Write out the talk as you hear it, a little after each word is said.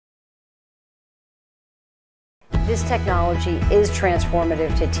This technology is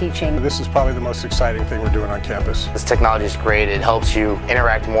transformative to teaching. This is probably the most exciting thing we're doing on campus. This technology is great. It helps you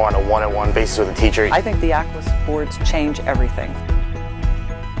interact more on a one-on-one basis with a teacher. I think the Aquas boards change everything.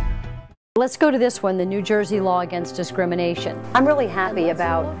 Let's go to this one, the New Jersey Law Against Discrimination. I'm really happy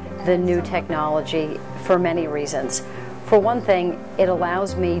about the new technology for many reasons. For one thing, it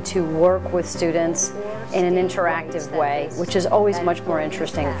allows me to work with students in an interactive way, which is always much more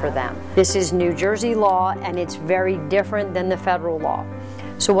interesting for them. This is New Jersey law, and it's very different than the federal law.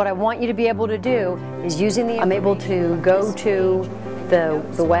 So what I want you to be able to do is I'm able to go to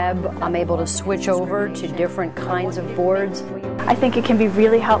the web, I'm able to switch over to different kinds of boards. I think it can be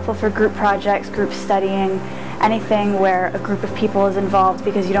really helpful for group projects, group studying, anything where a group of people is involved,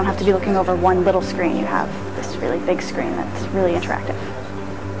 because you don't have to be looking over one little screen. You have this really big screen that's really interactive.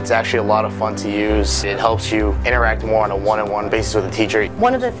 It's actually a lot of fun to use. It helps you interact more on a one-on-one basis with a teacher.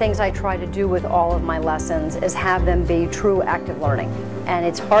 One of the things I try to do with all of my lessons is have them be true active learning. And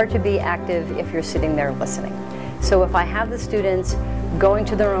it's hard to be active if you're sitting there listening. So if I have the students going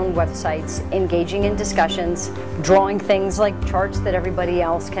to their own websites, engaging in discussions, drawing things like charts that everybody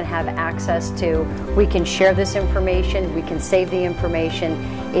else can have access to, we can share this information, we can save the information.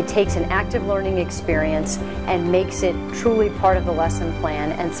 It takes an active learning experience and makes it truly part of the lesson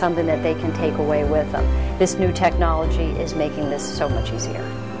plan and something that they can take away with them. This new technology is making this so much easier.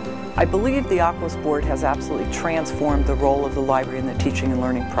 I believe the Aquas board has absolutely transformed the role of the library in the teaching and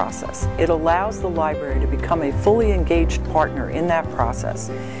learning process. It allows the library to become a fully engaged partner in that process.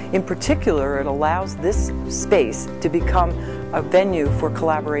 In particular, it allows this space to become a venue for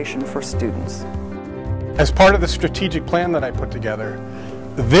collaboration for students. As part of the strategic plan that I put together,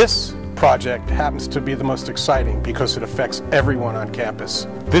 this project happens to be the most exciting because it affects everyone on campus.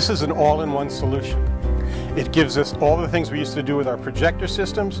 This is an all-in-one solution. It gives us all the things we used to do with our projector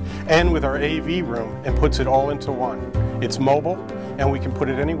systems and with our AV room and puts it all into one. It's mobile, and we can put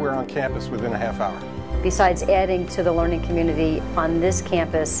it anywhere on campus within a half hour. Besides adding to the learning community on this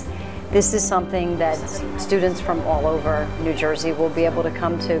campus, this is something that students from all over New Jersey will be able to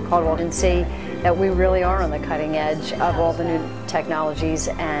come to Caldwell and see that we really are on the cutting edge of all the new technologies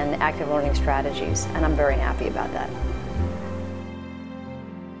and active learning strategies, and I'm very happy about that.